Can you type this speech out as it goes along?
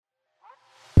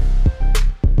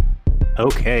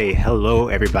Okay, hello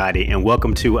everybody, and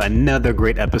welcome to another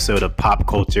great episode of Pop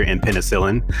Culture and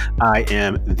Penicillin. I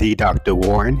am the Dr.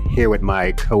 Warren here with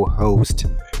my co-host,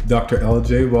 Dr.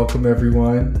 LJ. Welcome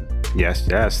everyone.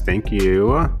 Yes, thank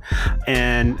you.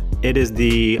 And it is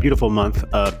the beautiful month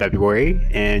of February,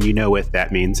 and you know what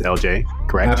that means, LJ,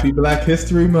 correct? Happy Black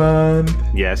History Month.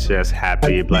 Yes,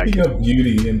 happy Black History Month. Speaking of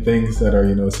beauty and things that are,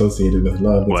 associated with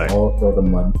love, it's also the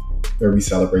month where we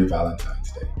celebrate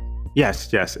Valentine's Day.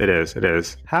 Yes, it is.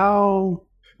 What's the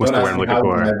word I'm looking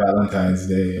for? My Valentine's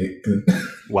Day.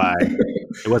 Why?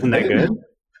 It wasn't that good?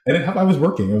 I was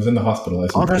working. I was in the hospital.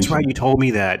 That's right. You told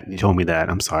me that.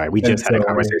 I'm sorry. We just had a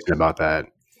conversation about that.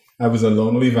 I was a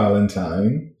lonely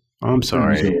Valentine. I'm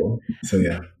sorry. So,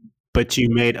 yeah. But you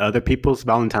made other people's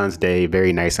Valentine's Day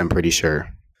very nice, I'm pretty sure.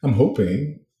 I'm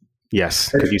hoping. Yes,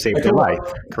 because you saved their life,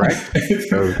 correct?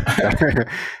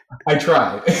 I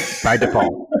tried. By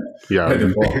default. Yeah. By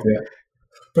default, yeah.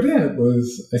 But yeah,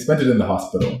 I spent it in the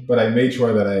hospital, but I made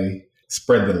sure that I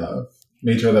spread the love.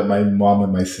 Made sure that my mom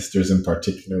and my sisters in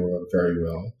particular were very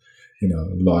well,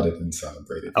 lauded and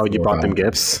celebrated. Oh, you bought them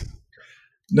gifts?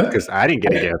 No. Because I didn't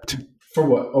get a gift. For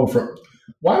what?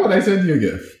 Why would I send you a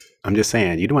gift? I'm just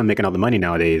saying, you're the one making all the money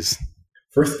nowadays.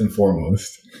 First and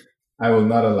foremost, I will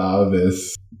not allow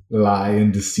this lie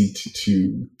and deceit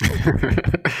to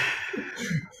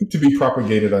be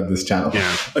propagated on this channel.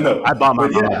 Yeah. No, I bought my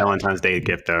Valentine's Day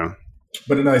gift though.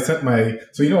 But then I sent my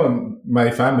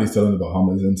family's still in the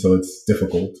Bahamas, and so it's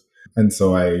difficult. And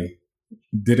so I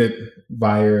did it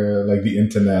via the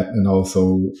internet and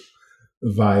also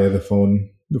via the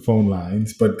phone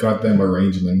lines, but got them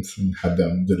arrangements and had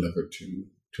them delivered to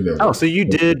their work. Oh, so you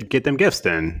did get them gifts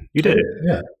then? You did?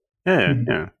 Yeah.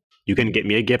 Mm-hmm. Yeah. You can get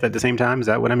me a gift at the same time? Is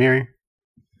that what I'm hearing?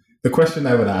 The question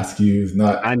I would ask you is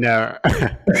not... I know. I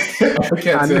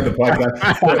can't say on the podcast.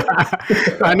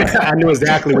 I knew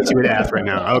exactly what you would ask right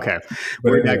now. Okay.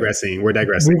 We're digressing.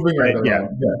 Moving right along. Yeah.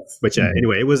 Yes. But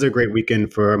anyway, it was a great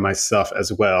weekend for myself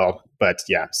as well. But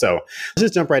yeah, so let's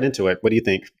just jump right into it. What do you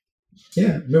think?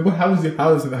 Yeah. How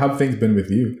have things been with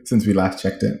you since we last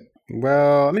checked in?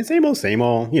 Well, I mean, same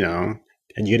old,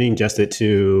 and getting adjusted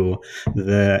to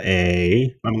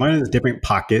I'm learning different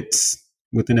pockets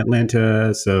within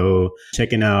Atlanta. So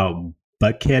checking out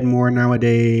Buckhead more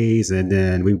nowadays. And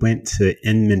then we went to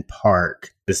Inman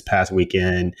Park this past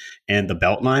weekend and the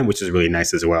Beltline, which is really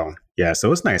nice as well. Yeah.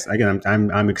 So it's nice. Again,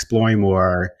 I'm exploring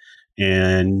more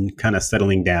and kind of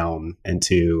settling down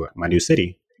into my new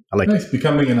city. I like nice,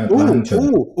 becoming an Atlanta.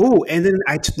 Ooh. And then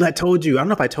I told you, I don't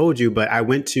know if I told you, but I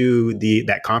went to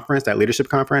that leadership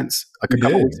conference a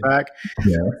couple weeks back.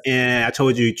 Yeah. And I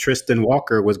told you Tristan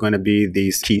Walker was going to be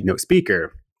the keynote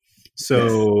speaker.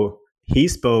 So he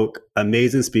spoke,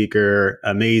 amazing speaker,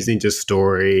 amazing just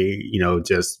story,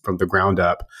 just from the ground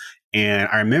up. And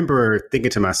I remember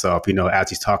thinking to myself, as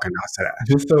he's talking, I said,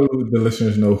 just so the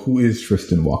listeners know, who is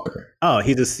Tristan Walker? Oh,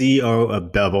 he's the CEO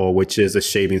of Bevel, which is a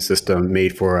shaving system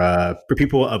made for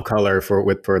people of color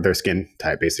for their skin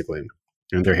type, basically,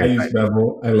 and their hair type. I use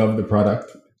Bevel. I love the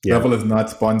product. Yeah. Bevel is not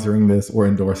sponsoring this or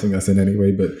endorsing us in any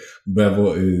way, but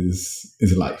Bevel is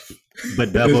life.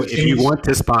 But Bevel, if you want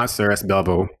to sponsor us,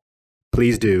 Bevel,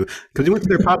 please do, because we went to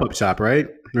their pop-up shop, right?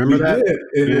 Remember that?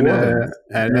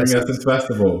 At Essence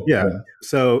Festival. Yeah.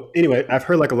 So anyway, I've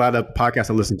heard a lot of podcasts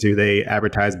I listen to, they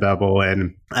advertise Bevel,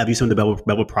 and I've used some of the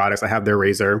Bevel products. I have their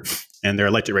razor and their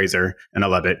electric razor, and I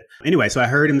love it. Anyway, so I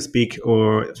heard him speak,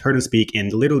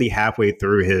 and literally halfway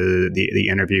through the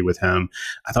interview with him,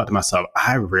 I thought to myself,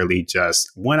 I really I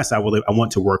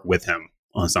want to work with him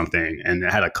on something, and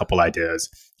I had a couple ideas.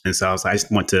 And so I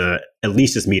just want to at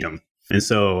least just meet him. And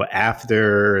so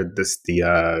after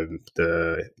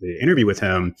the interview with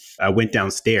him, I went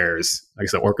downstairs,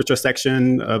 the orchestra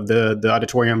section of the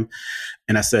auditorium.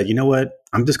 And I said, you know what?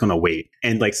 I'm just going to wait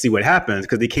and see what happens.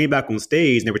 Because they came back on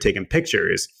stage and they were taking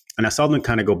pictures. And I saw them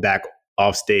kind of go back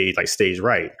off stage, stage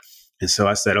right. And so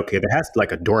I said, okay, there has to be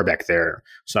a door back there.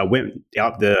 So I went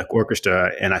out the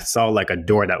orchestra and I saw a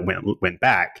door that went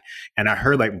back, and I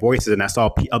heard voices, and I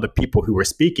saw other people who were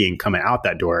speaking coming out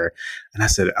that door. And I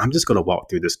said, I'm just going to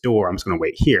walk through this door. I'm just going to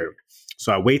wait here.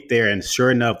 So I wait there, and sure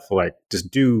enough, this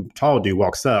tall dude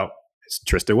walks up. It's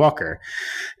Tristan Walker.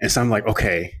 And so I'm like,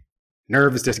 okay,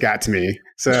 nerves just got to me.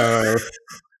 So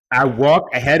I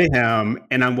walk ahead of him,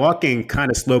 and I'm walking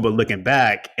kind of slow, but looking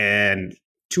back, and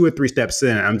 2 or 3 steps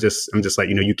in, I'm just like,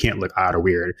 you can't look odd or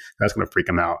weird. That's going to freak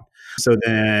him out. So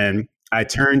then I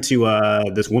turned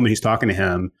to this woman who's talking to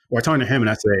him, or I turned to him and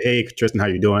I said, hey, Tristan, how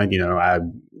you doing? I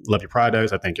love your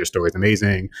products. I think your story is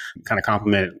amazing. Kind of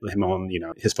compliment him on,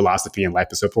 his philosophy in life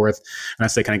and so forth. And I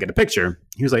said, can I get a picture?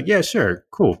 He was like, yeah, sure.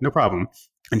 Cool. No problem.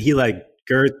 And he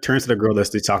turns to the girl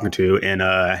that she's talking to and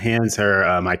hands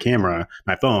her my camera,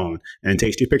 my phone, and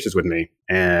takes 2 pictures with me.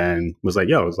 And was like,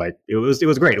 "Yo," it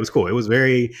was great. It was cool. It was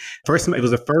it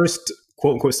was the first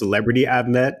quote unquote celebrity I've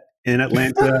met in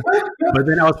Atlanta. But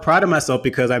then I was proud of myself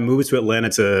because I moved to Atlanta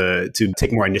to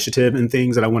take more initiative in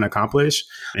things that I want to accomplish.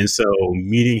 And so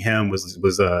meeting him was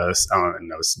I don't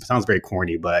know, it sounds very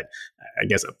corny, but I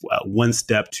guess one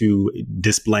step to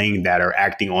displaying that or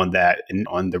acting on that and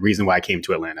on the reason why I came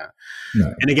to Atlanta.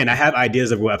 No. And again, I have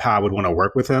ideas of how I would want to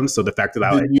work with him. So the fact that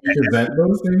Did you present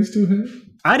those things to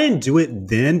him? I didn't do it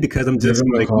then because I'm just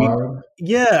like,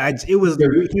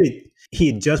 he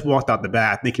had just walked out the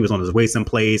bath. I think he was on his way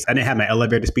someplace. I didn't have my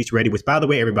elevator speech ready, which, by the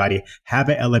way, everybody, have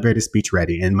an elevator speech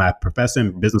ready. And my professor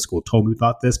in business school told me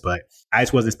about this, but I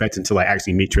just wasn't expecting to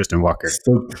actually meet Tristan Walker.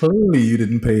 So clearly you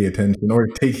didn't pay attention or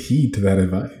take heed to that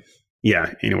advice.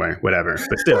 Yeah. Anyway, whatever.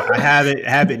 But still, I have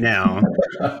it now.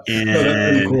 And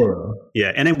that's pretty cool.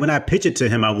 Yeah. And then when I pitch it to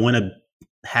him, I want to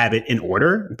have it in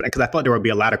order because I thought there would be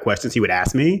a lot of questions he would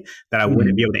ask me that I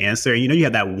wouldn't be able to answer. And you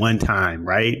have that one time,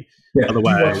 right? Yeah.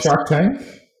 Otherwise, do you watch Shark Tank?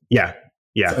 Yeah.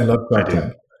 I love Shark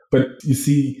Tank. But you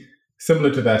see,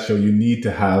 similar to that show, you need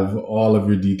to have all of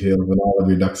your details and all of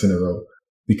your ducks in a row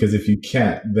because if you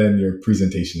can't, then your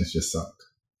presentation is just sunk.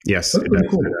 Yes, it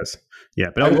does. Yeah,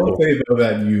 but I will say though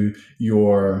that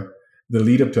the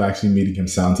lead up to actually meeting him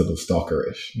sounds a little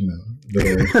stalkerish,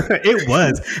 It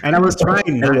was, and I was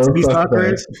trying not to be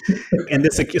stalkerish. And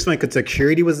it's funny because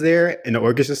security was there in the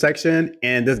orchestra section,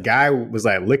 and this guy was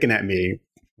like looking at me.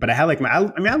 But I had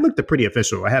I looked pretty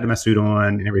official. I had my suit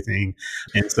on and everything,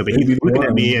 and so but he was looking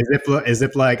at me as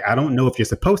if like I don't know if you're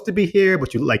supposed to be here,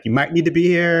 but you might need to be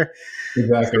here.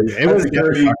 Exactly. So it was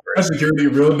security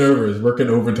real nervous, working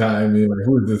overtime. Like,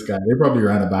 who is this guy? They probably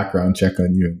ran a background check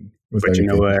on you. But you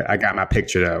know what? I got my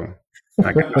picture though.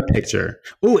 I got my picture.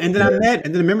 Oh, and then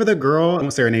remember the girl? I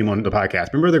won't say her name on the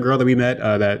podcast. Remember the girl that we met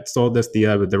that sold us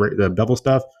the Bevel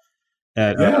stuff?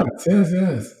 Yes.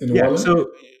 In Orlando?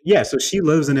 So she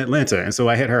lives in Atlanta, and so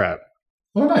I hit her up.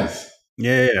 Oh, nice.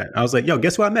 Yeah. I was like, "Yo,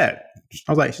 guess who I met?"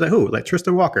 I was like, "She's like who?" Like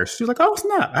Tristan Walker. She was like, "Oh,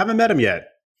 snap! I haven't met him yet."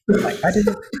 Like, I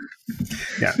didn't.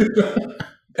 Yeah.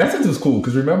 Essence was cool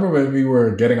because remember when we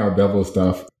were getting our Bevel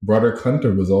stuff, Broderick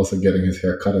Hunter was also getting his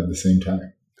hair cut at the same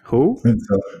time. Who? And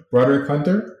so Broderick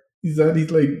Hunter, he's like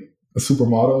a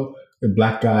supermodel, a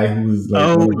black guy who's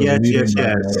like. Oh yes.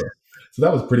 So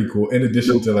that was pretty cool. In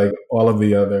addition to like all of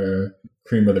the other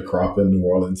cream of the crop in New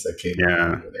Orleans that came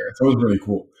over there, so it was really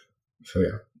cool. So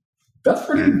yeah, that's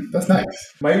nice.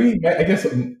 I guess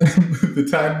the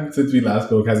time since we last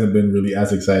spoke hasn't been really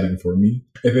as exciting for me.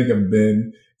 I think I've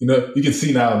been. You can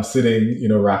see now I'm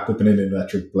sitting, wrapped up in an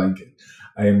electric blanket.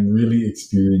 I am really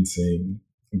experiencing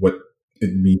what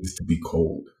it means to be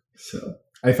cold. So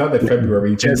I thought that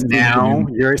February... Just now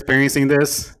you're experiencing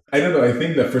this? I don't know. I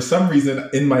think that for some reason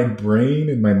in my brain,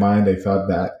 in my mind, I thought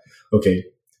that, okay,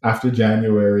 after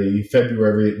January,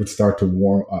 February, it would start to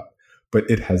warm up. But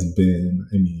it has been,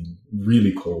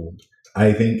 really cold.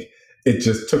 I think it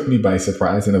just took me by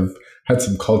surprise and I've had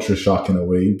some culture shock in a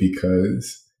way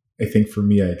because... I think for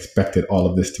me, I expected all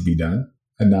of this to be done.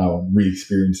 And now I'm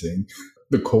re-experiencing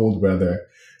the cold weather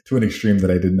to an extreme that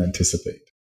I didn't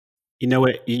anticipate. You know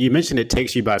what? You mentioned it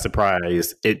takes you by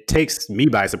surprise. It takes me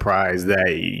by surprise that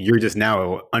you're just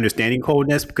now understanding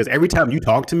coldness because every time you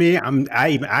talk to me,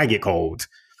 I get cold.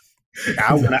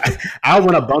 I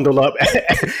want to bundle up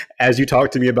as you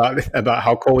talk to me about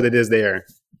how cold it is there.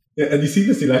 Yeah, and you see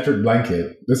this electric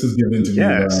blanket. This is given to me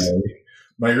by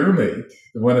my roommate,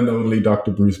 the one and only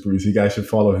Dr. Bruce. You guys should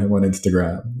follow him on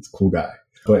Instagram. He's a cool guy.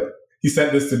 But he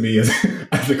sent this to me as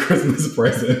a Christmas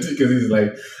present because he's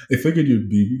like, I figured you'd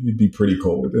be pretty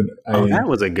cold. And that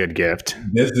was a good gift.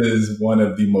 This is one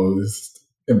of the most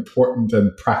important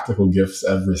and practical gifts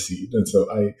I've received. And so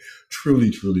I truly,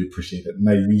 truly appreciate it. And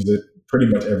I use it pretty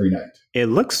much every night. It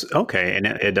looks okay. And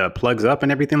it plugs up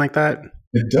and everything like that?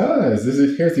 It does.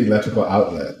 Here's the electrical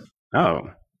outlet. Oh,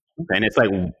 okay. And it's like...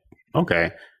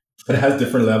 Okay. It has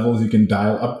different levels. You can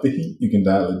dial up the heat. You can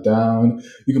dial it down.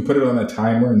 You can put it on a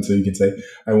timer. And so you can say,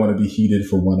 I want to be heated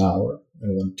for 1 hour. I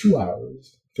want 2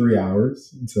 hours, 3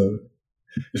 hours. And so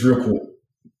it's real cool.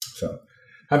 So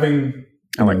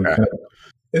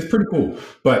it's pretty cool.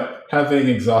 But having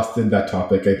exhausted that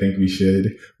topic, I think we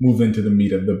should move into the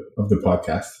meat of the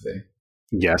podcast today.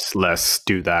 Yes, let's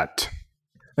do that.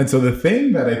 And so the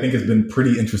thing that I think has been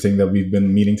pretty interesting that we've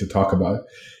been meaning to talk about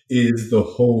is the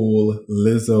whole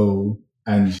Lizzo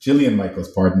and Jillian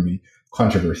Michaels,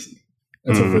 controversy.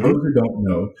 And so for those who don't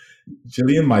know,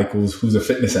 Jillian Michaels, who's a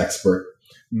fitness expert,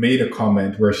 made a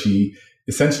comment where she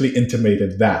essentially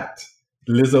intimated that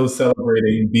Lizzo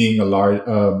celebrating being a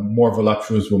more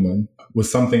voluptuous woman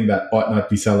was something that ought not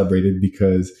be celebrated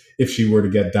because if she were to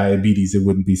get diabetes, it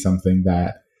wouldn't be something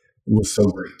that was so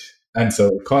great. And so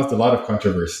it caused a lot of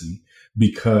controversy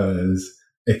because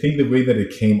I think the way that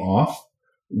it came off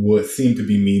seemed to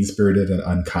be mean spirited and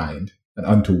unkind and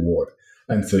untoward.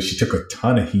 And so she took a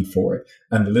ton of heat for it.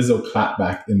 And Lizzo clapped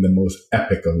back in the most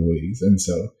epic of ways. And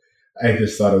so I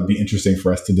just thought it would be interesting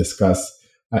for us to discuss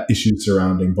issues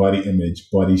surrounding body image,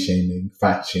 body shaming,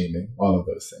 fat shaming, all of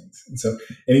those things. And so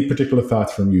any particular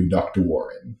thoughts from you, Dr.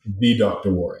 Warren, the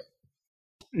Dr. Warren?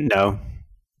 No.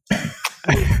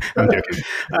 I'm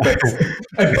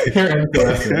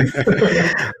joking.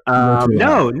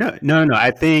 No.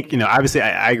 I think, obviously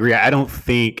I agree. I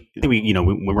think we,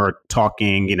 when we're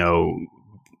talking,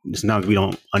 sometimes we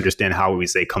don't understand how we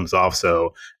say comes off.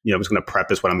 So, I'm just going to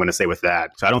preface what I'm going to say with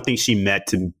that. So I don't think she meant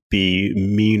to be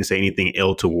mean, to say anything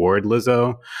ill toward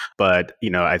Lizzo. But,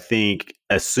 I think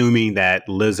assuming that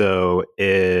Lizzo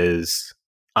is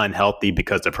unhealthy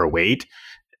because of her weight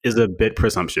is a bit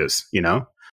presumptuous, Yeah.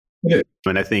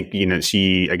 And I think,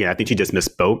 I think she just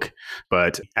misspoke.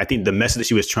 But I think the message that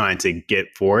she was trying to get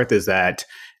forth is that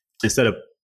instead of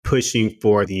pushing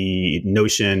for the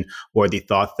notion or the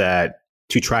thought that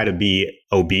to try to be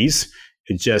obese,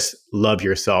 just love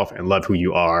yourself and love who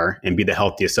you are and be the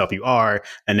healthiest self you are.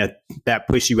 And that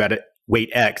puts you at weight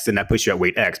X, and that puts you at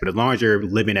weight X. But as long as you're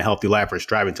living a healthy life or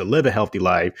striving to live a healthy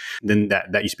life, then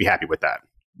that you should be happy with that.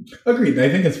 Agreed. I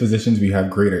think as physicians, we have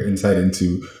greater insight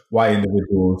into why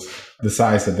individuals the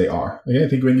size that they are. I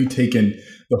think when you take in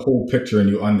the whole picture and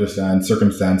you understand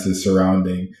circumstances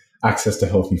surrounding access to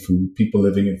healthy food, people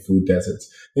living in food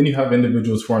deserts, then you have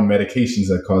individuals who are on medications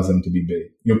that cause them to be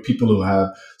big. People who have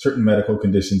certain medical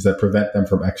conditions that prevent them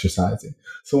from exercising,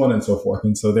 so on and so forth.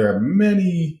 And so there are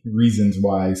many reasons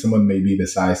why someone may be the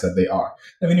size that they are.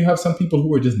 And then you have some people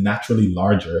who are just naturally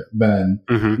larger than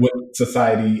what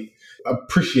society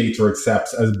appreciates or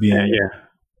accepts as being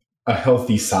a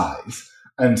healthy size.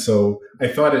 And so I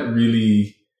thought it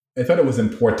was in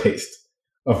poor taste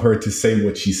of her to say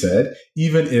what she said,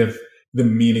 even if the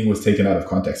meaning was taken out of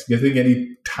context. Because I think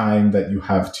any time that you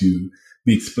have to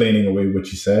be explaining away what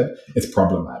you said, it's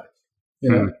problematic.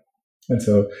 And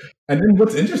then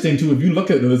what's interesting too, if you look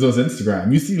at Lizzo's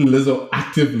Instagram, you see Lizzo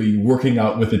actively working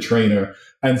out with a trainer.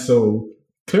 And so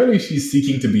clearly she's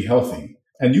seeking to be healthy.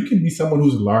 And you can be someone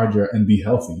who's larger and be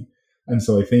healthy. And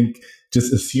so I think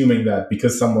just assuming that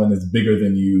because someone is bigger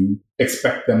than you,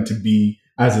 expect them to be,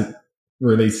 as it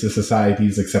relates to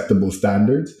society's acceptable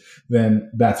standards, then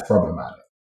that's problematic.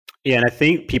 Yeah, and I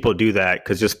think people do that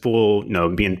because just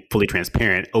being fully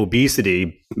transparent,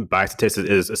 obesity by statistics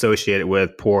is associated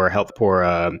with poor health,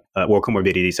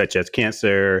 comorbidities such as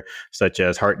cancer, such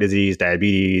as heart disease,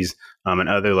 diabetes, and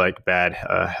other bad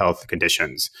health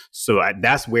conditions. So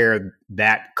that's where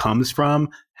that comes from.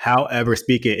 However,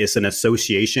 speaking, it's an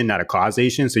association, not a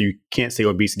causation. So you can't say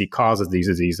obesity causes these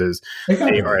diseases.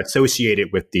 Exactly. They are associated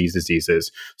with these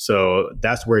diseases. So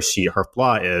that's where her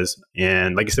flaw is.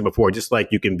 And like I said before, just like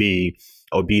you can be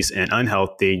obese and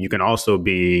unhealthy, you can also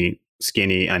be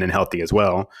skinny and unhealthy as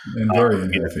well. And very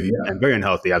unhealthy, And very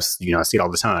unhealthy. I see it all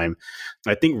the time.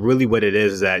 I think really what it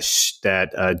is that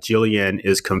Jillian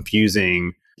is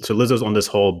confusing. So Lizzo's on this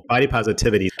whole body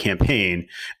positivity campaign.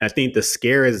 And I think the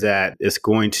scare is that it's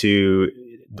going to,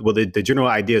 the general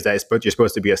idea is that you're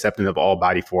supposed to be accepting of all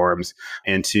body forms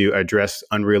and to address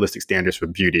unrealistic standards for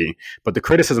beauty. But the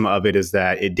criticism of it is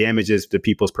that it damages the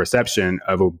people's perception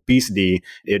of obesity.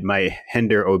 It might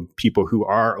hinder people who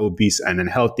are obese and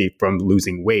unhealthy from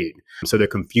losing weight. So they're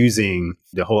confusing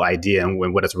the whole idea and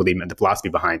what it's really meant, the philosophy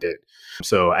behind it.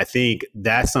 So I think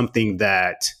that's something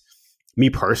that me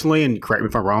personally, and correct me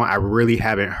if I'm wrong, I really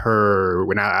haven't heard,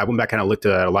 when I went back and I looked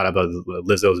at a lot of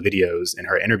Lizzo's videos and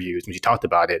her interviews when she talked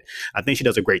about it. I think she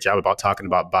does a great job about talking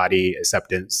about body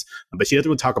acceptance, but she doesn't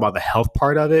really talk about the health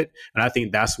part of it. And I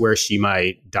think that's where she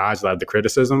might dodge a lot of the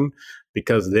criticism,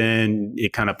 because then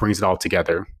it kind of brings it all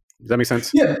together. Does that make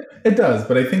sense? Yeah, it does.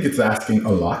 But I think it's asking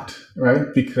a lot, right?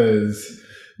 Because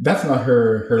that's not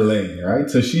her lane, right?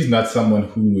 So she's not someone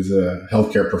who is a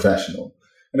healthcare professional.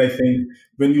 And I think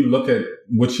when you look at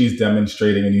what she's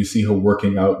demonstrating and you see her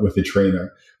working out with a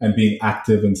trainer and being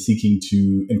active and seeking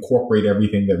to incorporate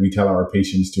everything that we tell our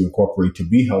patients to incorporate to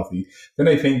be healthy, then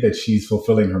I think that she's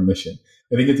fulfilling her mission.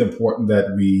 I think it's important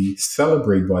that we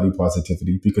celebrate body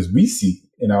positivity because we see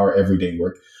in our everyday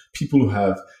work people who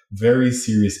have very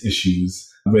serious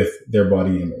issues with their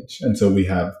body image. And so we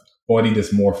have body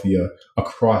dysmorphia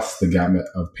across the gamut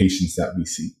of patients that we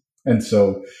see. And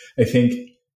so I think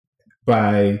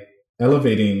by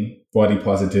elevating body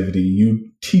positivity, you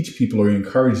teach people or you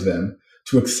encourage them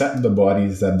to accept the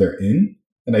bodies that they're in.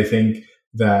 And I think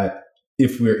that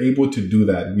if we're able to do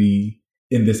that,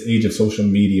 in this age of social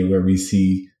media where we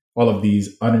see all of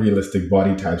these unrealistic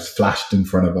body types flashed in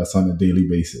front of us on a daily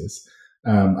basis,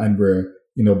 and we're,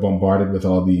 bombarded with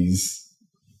all these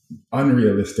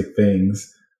unrealistic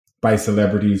things by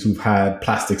celebrities who've had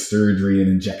plastic surgery and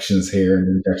injections here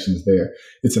and injections there.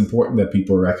 It's important that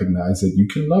people recognize that you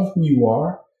can love who you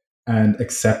are and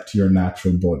accept your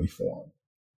natural body form.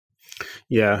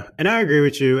 Yeah. And I agree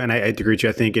with you. And I agree with you.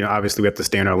 I think, obviously we have to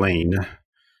stay in our lane.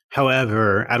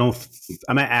 However, I'm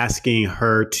not asking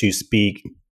her to speak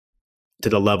to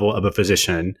the level of a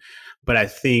physician, but I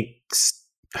think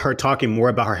her talking more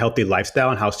about her healthy lifestyle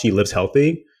and how she lives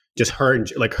healthy, just her,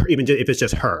 like even if it's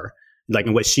just her, like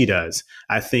in what she does,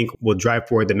 I think will drive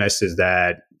forward the message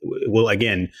that will,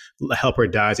 again, help her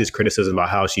dodge this criticism about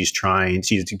how she's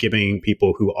giving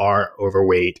people who are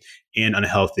overweight and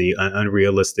unhealthy an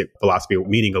unrealistic philosophy or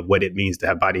meaning of what it means to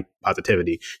have body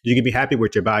positivity. You can be happy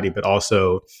with your body, but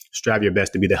also strive your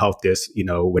best to be the healthiest,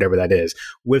 whatever that is,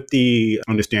 with the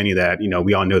understanding that,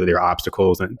 we all know that there are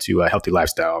obstacles to a healthy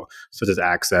lifestyle, such as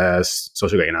access,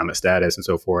 socioeconomic status, and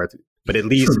so forth. But at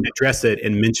least address it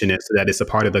and mention it so that it's a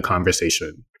part of the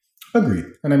conversation. Agreed.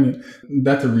 And I mean,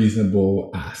 that's a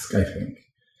reasonable ask, I think.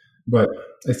 But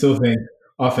I still think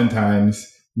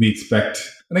oftentimes we expect,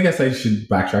 and I guess I should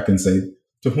backtrack and say,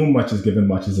 to whom much is given,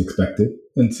 much is expected.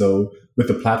 And so with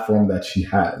the platform that she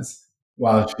has,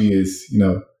 while she is,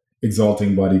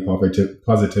 exalting body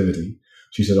positivity,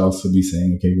 she should also be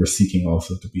saying, okay, we're seeking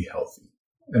also to be healthy.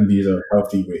 And these are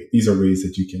healthy ways. These are ways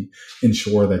that you can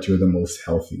ensure that you're the most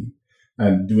healthy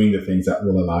and doing the things that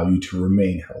will allow you to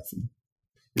remain healthy.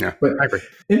 Yeah, but I agree.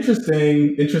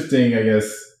 Interesting, I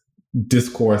guess,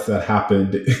 discourse that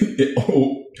happened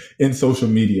in social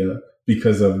media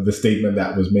because of the statement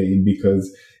that was made,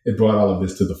 because it brought all of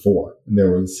this to the fore. And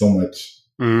there was so much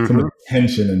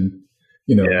tension and,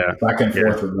 back and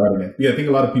forth regarding it. Yeah, I think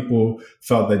a lot of people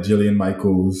felt that Jillian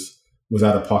Michaels was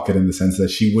out of pocket in the sense that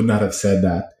she would not have said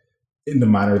that in the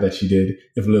manner that she did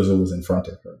if Lizzo was in front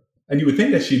of her. And you would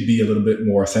think that she'd be a little bit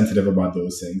more sensitive about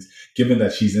those things, given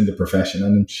that she's in the profession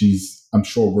and she's, I'm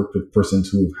sure, worked with persons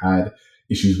who have had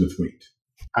issues with weight.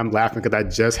 I'm laughing because I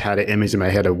just had an image in my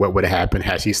head of what would have happened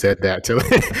had she said that to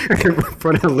in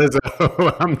front of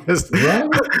Lizzo. I'm just,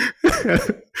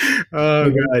 oh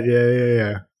God,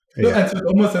 yeah. No, and so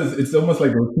it's almost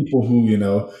like those people who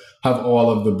have all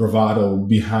of the bravado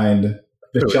behind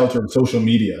the shelter of social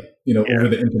media. Over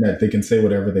the internet, they can say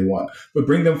whatever they want, but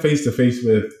bring them face to face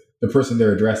with the person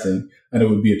they're addressing, and it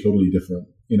would be a totally different,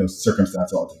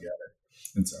 circumstance altogether.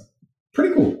 And so,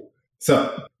 pretty cool.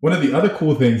 So, one of the other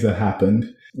cool things that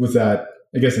happened was that,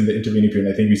 I guess in the intervening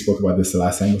period, I think we spoke about this the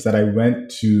last time, was that I went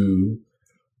to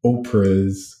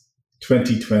Oprah's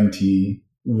 2020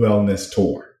 wellness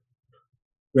tour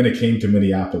when it came to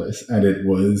Minneapolis, and it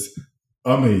was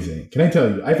amazing. Can I tell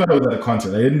you, I thought I was at a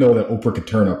concert. I didn't know that Oprah could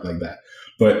turn up like that,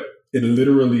 but it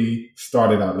literally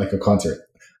started out like a concert.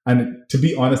 And to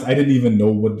be honest, I didn't even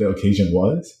know what the occasion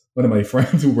was. One of my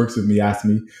friends who works with me asked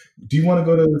me, "Do you want to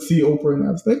go to see Oprah?" And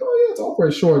I was like, "Oh yeah, it's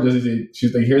Oprah, sure."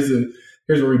 She's like, "Here's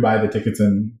where we buy the tickets,"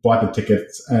 and bought the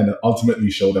tickets and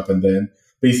ultimately showed up and then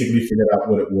basically figured out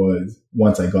what it was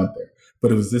once I got there.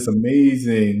 But it was this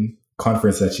amazing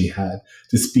conference that she had,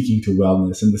 just speaking to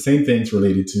wellness and the same things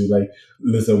related to like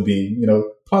Lizzo being,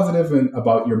 positive and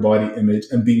about your body image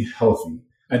and being healthy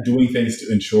and doing things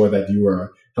to ensure that you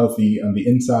are healthy on the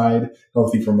inside,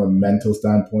 healthy from a mental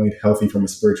standpoint, healthy from a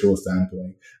spiritual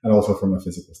standpoint, and also from a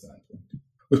physical standpoint. It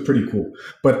was pretty cool.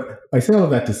 But I say all of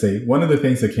that to say, one of the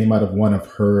things that came out of one of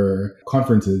her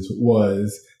conferences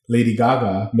was Lady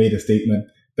Gaga made a statement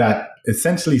that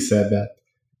essentially said that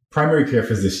primary care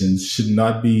physicians should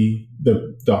not be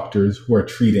the doctors who are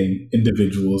treating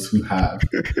individuals who have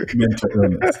mental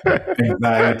illness,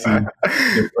 anxiety,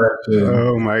 depression,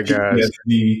 oh my gosh,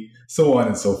 PTSD, so on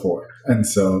and so forth. And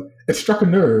so it struck a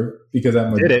nerve because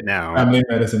I'm a family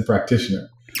medicine practitioner.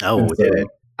 Oh, so, did it?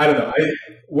 I don't know.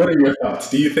 What are your thoughts?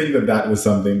 Do you think that was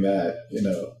something that,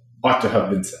 ought to have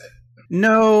been said?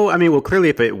 No, I mean, well, clearly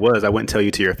if it was, I wouldn't tell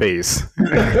you to your face.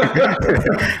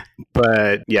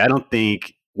 But yeah, I don't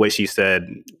think what she said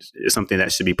is something that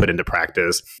should be put into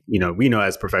practice. We know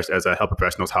as health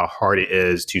professionals how hard it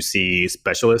is to see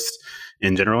specialists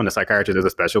in general, and a psychiatrist is a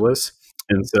specialist.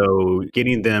 And so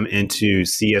getting them into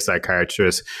see a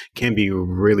psychiatrist can be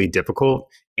really difficult.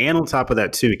 And on top of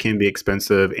that, too, it can be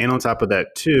expensive. And on top of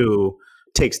that, too,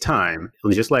 takes time.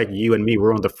 Just like you and me,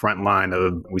 we're on the front line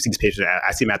of, we see these patients,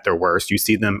 I see them at their worst. You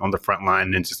see them on the front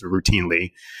line and just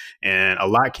routinely. And a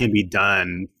lot can be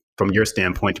done from your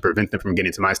standpoint to prevent them from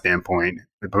getting to my standpoint,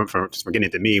 from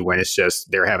getting to me when it's just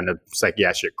they're having a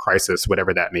psychiatric crisis,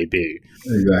 whatever that may be.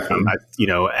 Exactly.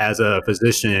 As a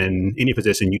physician, any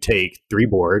physician, you take 3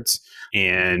 boards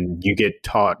and you get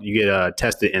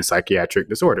tested in psychiatric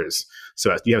disorders.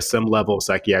 So you have some level of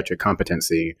psychiatric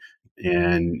competency,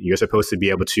 and you're supposed to be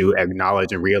able to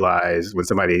acknowledge and realize when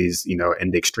somebody's,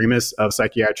 in the extremist of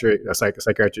psychiatric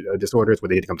disorders, where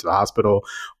they need to come to the hospital,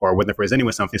 or when they're presenting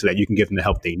with something so that you can give them the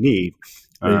help they need.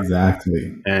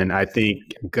 Exactly. And I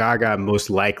think Gaga most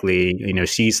likely,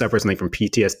 she suffers something from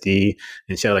PTSD,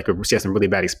 and she had some really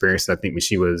bad experiences, I think, when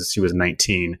she was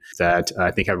 19, that I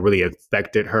think have really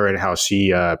affected her and how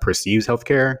she perceives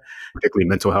healthcare, particularly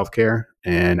mental health care.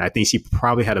 And I think she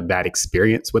probably had a bad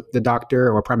experience with the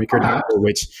doctor or primary care doctor,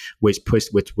 which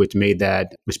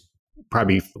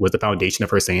probably was the foundation of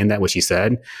her saying that, what she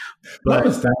said. But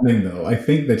notwithstanding, though, I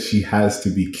think that she has to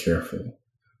be careful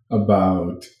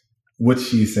about what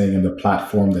she's saying and the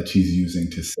platform that she's using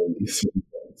to say certain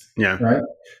things. Yeah. Right?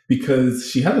 Because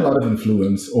she had a lot of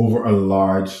influence over a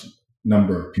large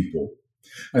number of people.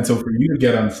 And so for you to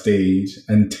get on stage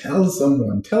and tell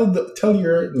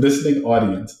your listening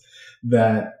audience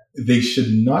that they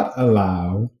should not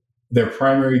allow their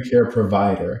primary care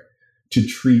provider to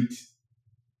treat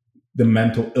the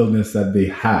mental illness that they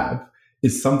have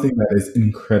is something that is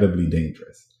incredibly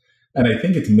dangerous. And I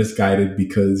think it's misguided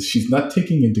because she's not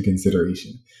taking into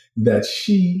consideration that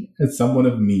she, as someone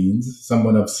of means,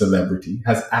 someone of celebrity,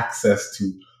 has access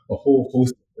to a whole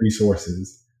host of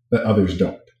resources that others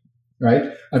don't, right?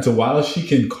 And so while she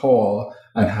can call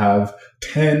and have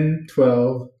 10,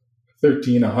 12,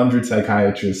 13, 100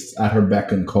 psychiatrists at her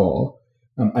beck and call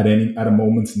at a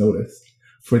moment's notice,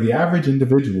 for the average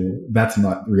individual, that's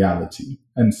not reality.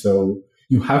 And so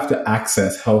you have to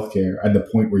access healthcare at the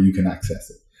point where you can access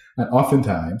it. And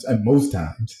oftentimes, and most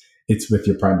times, it's with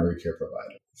your primary care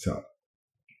provider. So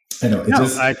I know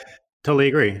I totally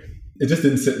agree. It just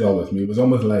didn't sit well with me. It was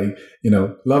almost like,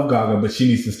 love Gaga, but she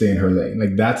needs to stay in her lane.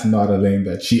 Like, that's not a lane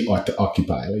that she ought to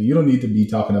occupy. Like, you don't need to be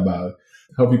talking about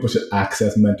how people should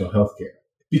access mental health care,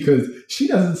 because she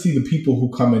doesn't see the people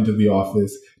who come into the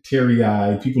office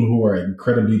teary-eyed, people who are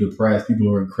incredibly depressed, people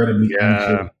who are incredibly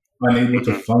anxious, unable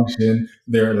to function.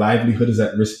 Their livelihood is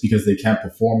at risk because they can't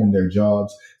perform in their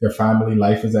jobs. Their family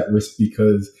life is at risk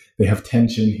because they have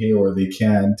tension here, or they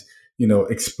can't,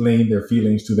 explain their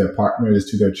feelings to their partners,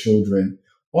 to their children.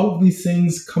 All of these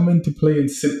things come into play and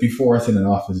sit before us in an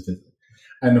office visit.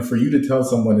 And for you to tell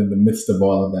someone in the midst of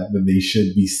all of that they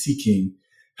should be seeking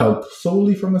help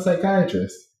solely from a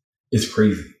psychiatrist is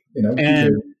crazy. And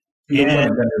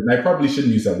I probably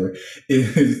shouldn't use that word.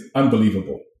 It is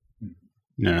unbelievable.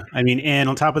 No, and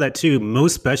on top of that too,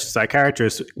 most specialist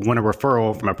psychiatrists want a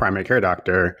referral from a primary care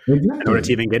doctor in order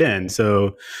to even get in.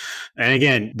 So, and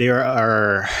again, there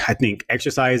are, I think,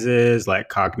 exercises like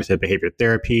cognitive behavior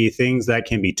therapy, things that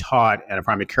can be taught at a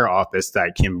primary care office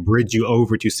that can bridge you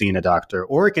over to seeing a doctor,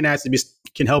 or it can actually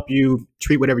can help you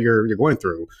treat whatever you're going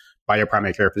through by your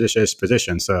primary care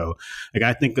physician. So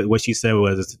I think that what she said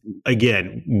was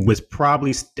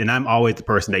probably, and I'm always the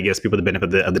person that gives people the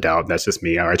benefit of the doubt. That's just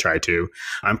me, or I try to.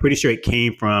 I'm pretty sure it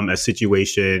came from a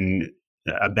situation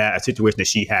that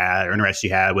she had, or interaction she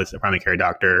had with a primary care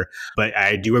doctor. But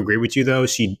I do agree with you, though.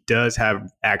 She does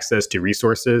have access to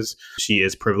resources. She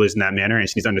is privileged in that manner, and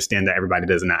she needs to understand that everybody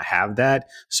does not have that.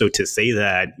 So to say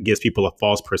that gives people a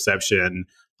false perception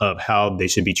of how they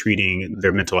should be treating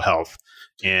their mental health.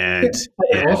 And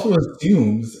it also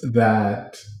assumes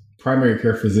that primary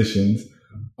care physicians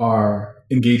are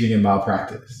engaging in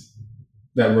malpractice,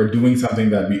 that we're doing something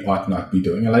that we ought not be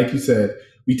doing. And like you said,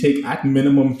 we take at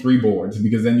minimum 3 boards,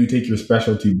 because then you take your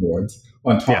specialty boards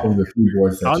on top of the 3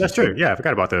 boards. That's true. Yeah, I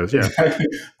forgot about those. Yeah. Exactly.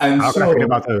 And I forgot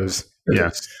about those.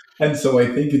 Yes. And so I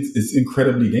think it's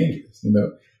incredibly dangerous,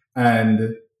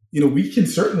 and, we can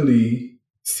certainly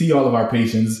see all of our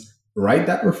patients, write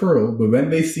that referral, but when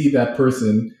they see that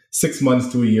person 6 months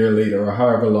to a year later, or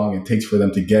however long it takes for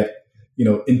them to get,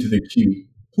 into the queue,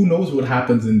 who knows what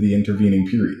happens in the intervening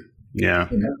period? Yeah.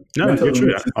 No, you're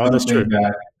true. That's true.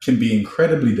 That can be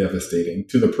incredibly devastating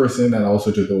to the person and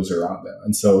also to those around them.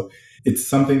 And so it's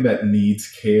something that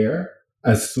needs care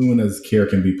as soon as care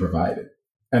can be provided.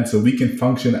 And so we can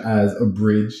function as a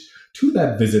bridge to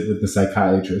that visit with the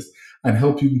psychiatrist and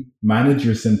help you manage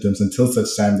your symptoms until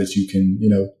such time that you can,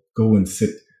 go and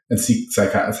sit and seek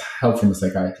help from a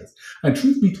psychiatrist. And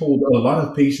truth be told, a lot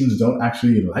of patients don't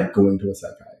actually like going to a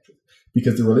psychiatrist,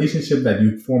 because the relationship that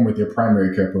you form with your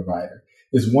primary care provider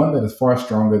is one that is far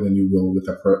stronger than you will with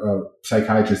a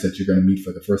psychiatrist that you're going to meet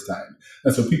for the first time.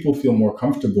 And so people feel more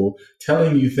comfortable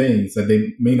telling you things that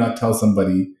they may not tell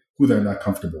somebody who they're not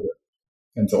comfortable with,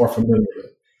 and so or familiar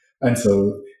with. And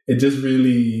so it just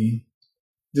really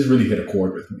hit a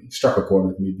chord with me, struck a chord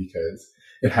with me because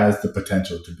it has the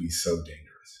potential to be so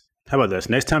dangerous. How about this?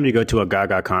 Next time you go to a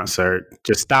Gaga concert,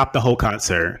 just stop the whole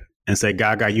concert and say,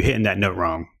 Gaga, you hitting that note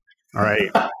wrong. All right.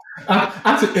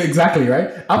 Exactly right.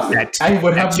 I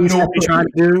would have no you're trying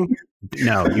to do.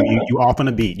 No, you off on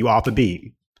a beat. You off a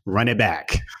beat. Run it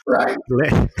back. Right.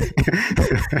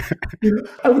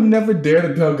 I would never dare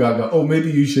to tell Gaga, oh, maybe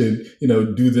you should,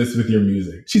 do this with your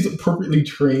music. She's appropriately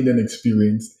trained and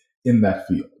experienced in that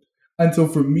field. And so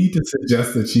for me to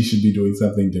suggest that she should be doing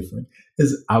something different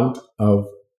is out of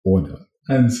order.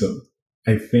 And so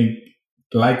I think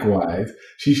likewise,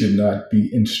 she should not be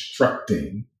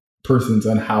instructing persons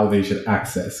on how they should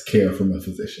access care from a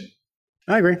physician.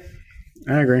 I agree.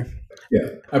 Yeah,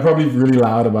 I'm probably really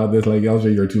loud about this. Like,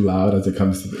 LJ, you're too loud as it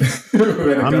comes to this.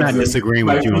 I'm not disagreeing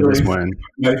with you on this one.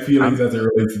 My feelings as it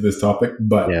relates to this topic,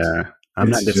 but yeah, I'm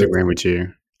not disagreeing with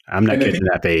you. I'm not getting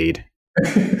that fade.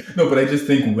 No, but I just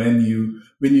think when you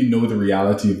know the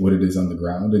reality of what it is on the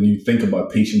ground, and you think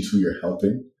about patients who you're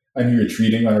helping and who you're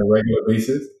treating on a regular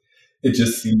basis, it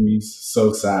just seems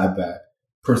so sad that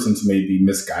persons may be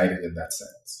misguided in that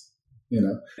sense,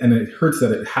 And it hurts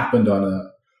that it happened on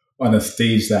a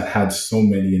stage that had so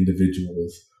many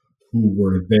individuals who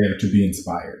were there to be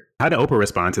inspired. How did Oprah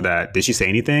respond to that? Did she say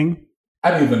anything? I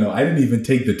don't even know. I didn't even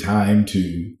take the time to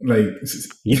You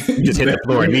just hit the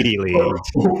floor immediately.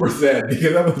 Oprah said,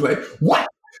 because I was like, what?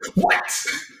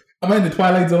 Am I in the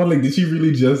Twilight Zone? Like, did she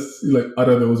really just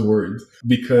utter those words?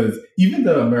 Because even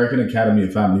the American Academy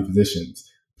of Family Physicians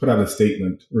put out a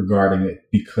statement regarding it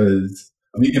because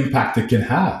of the impact it can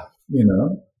have,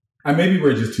 And maybe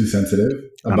we're just too sensitive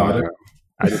about it.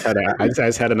 I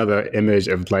just had another image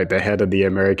of the head of the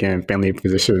American Family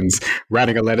Physicians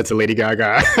writing a letter to Lady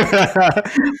Gaga.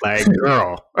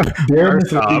 Girl. Dear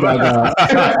Miss Lady Gaga.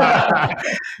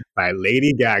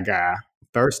 Lady Gaga,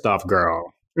 first off,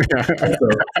 girl.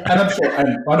 And I'm sure,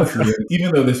 and honestly,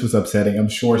 even though this was upsetting, I'm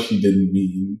sure she didn't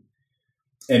mean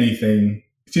anything.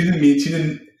 She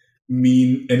didn't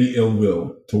mean any ill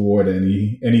will toward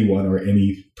anyone or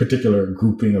any particular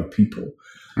grouping of people.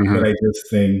 Mm-hmm. But I just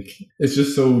think it's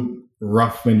just so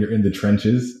rough when you're in the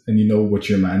trenches and you know what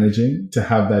you're managing, to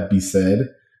have that be said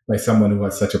by someone who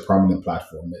has such a prominent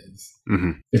platform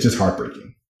it's just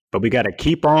heartbreaking. But we got to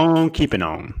keep on keeping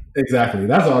on. Exactly.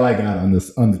 That's all I got on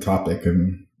the topic,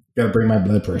 and got to bring my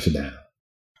blood pressure down.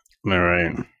 All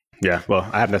right. Yeah. Well,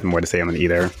 I have nothing more to say on it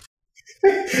either.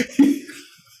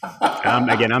 I'm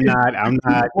not.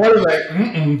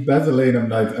 That's a lane. I'm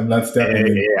not stepping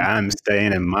in. Yeah, I'm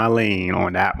staying in my lane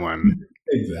on that one.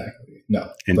 Exactly.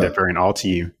 No. And deferring all to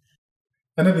you.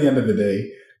 And at the end of the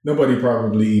day, nobody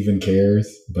probably even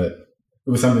cares, but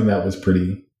it was something that I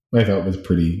thought was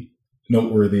pretty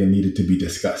noteworthy and needed to be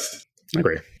discussed. I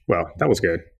agree. Well, that was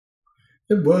good.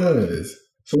 It was.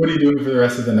 So what are you doing for the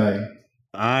rest of the night?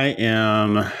 I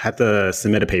have to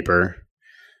submit a paper.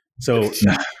 So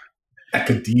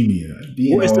academia.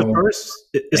 It's the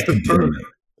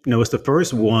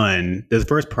first one. There's the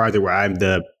first project where I'm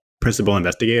the principal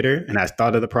investigator, and I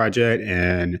started the project,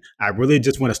 and I really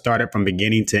just want to start it from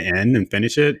beginning to end and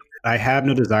finish it. I have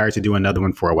no desire to do another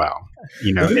one for a while.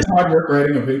 It's hard work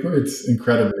writing a paper. It's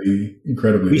incredibly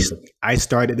difficult. I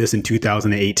started this in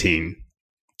 2018.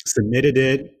 Submitted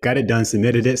it, got it done,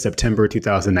 submitted it September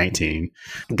 2019.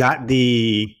 Got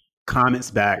the comments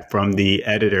back from the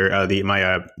editor,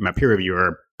 my peer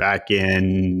reviewer back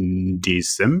in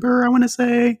December, I want to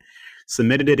say.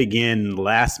 Submitted it again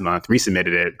last month,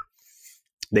 resubmitted it.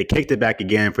 They kicked it back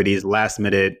again for these last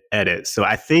minute edits. So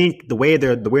I think the way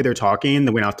they're talking,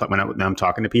 when I'm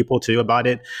talking to people too about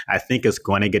it, I think it's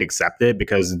going to get accepted,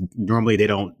 because normally they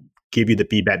don't give you the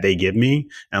feedback they give me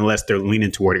unless they're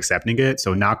leaning toward accepting it.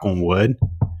 So knock on wood,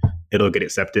 it'll get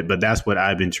accepted. But that's what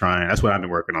I've been trying. That's what I've been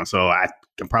working on. So I'm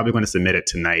probably going to submit it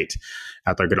tonight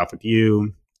after I get off with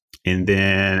you. And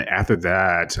then after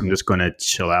that, I'm just going to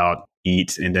chill out,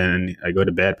 eat, and then I go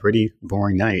to bed. Pretty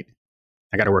boring night.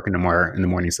 I got to work in the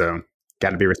morning, so got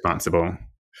to be responsible.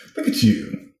 Look at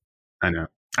you. I know.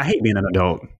 I hate being an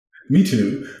adult. Me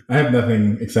too. I have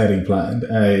nothing exciting planned.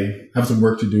 I have some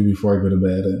work to do before I go to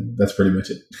bed, and that's pretty much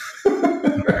it.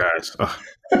 Oh my gosh. Oh.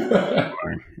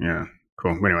 Yeah.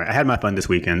 Cool. Anyway, I had my fun this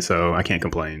weekend, so I can't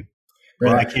complain.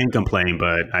 Right. Well, I can complain,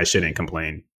 but I shouldn't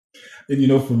complain.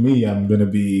 And for me, I'm going to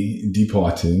be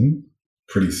departing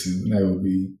pretty soon. I will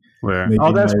be. Where?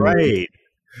 Oh, that's right.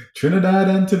 Trinidad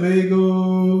and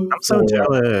Tobago. I'm so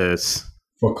jealous.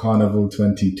 For Carnival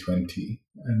 2020.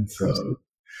 And so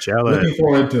jealous. Looking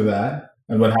forward to that.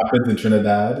 And what happens in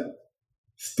Trinidad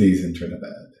stays in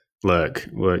Trinidad. Look,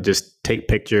 we'll just take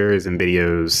pictures and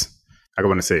videos. I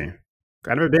want to see.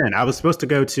 I've never been. I was supposed to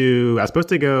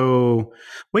go.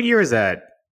 What year is that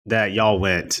y'all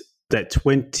went? Was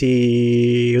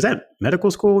that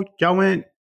medical school y'all went?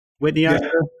 Whitney? Yeah.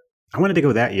 I wanted to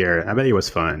go that year. I bet it was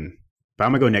fun. But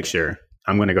I'm going to go next year.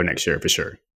 I'm going to go next year for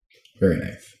sure. Very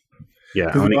nice.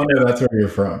 Yeah. That's where you're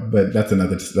from, but that's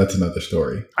another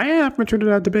story. I am from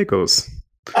Trinidad and Tobago.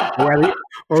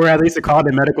 Or at least they called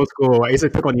it medical school. I used to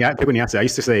pick on the accent. I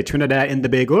used to say Trinidad and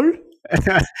Tobago.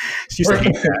 She used to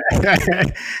hate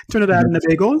that. Trinidad and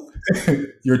Tobago.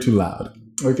 You're too loud.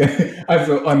 Okay.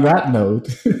 So on that note,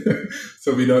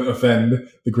 so we don't offend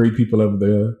the great people of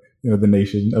the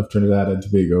nation of Trinidad and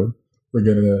Tobago, we're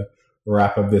gonna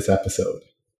wrap up this episode.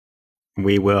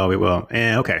 We will.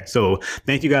 And okay, so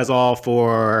thank you guys all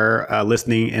for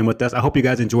listening in with us. I hope you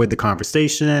guys enjoyed the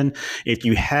conversation. If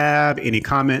you have any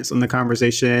comments on the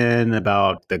conversation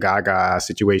about the Gaga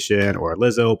situation or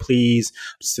Lizzo, please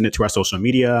send it to our social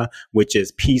media, which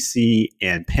is PC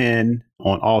and Pen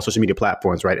on all social media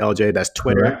platforms, right, LJ? That's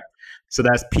Twitter. Correct. So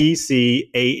that's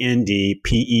PCANDPEN,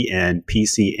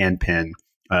 PC and Pen.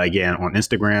 Again, on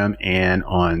Instagram and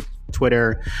on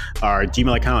Twitter. Our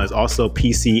Gmail account is also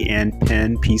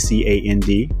PCandPen,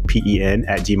 PCANDPEN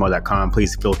 @gmail.com.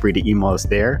 Please feel free to email us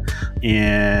there.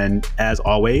 And as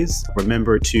always,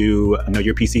 remember to know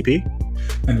your PCP.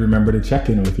 And remember to check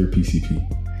in with your PCP.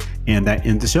 And that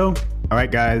ends the show. All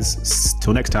right, guys.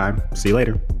 Till next time. See you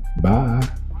later. Bye.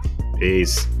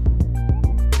 Peace.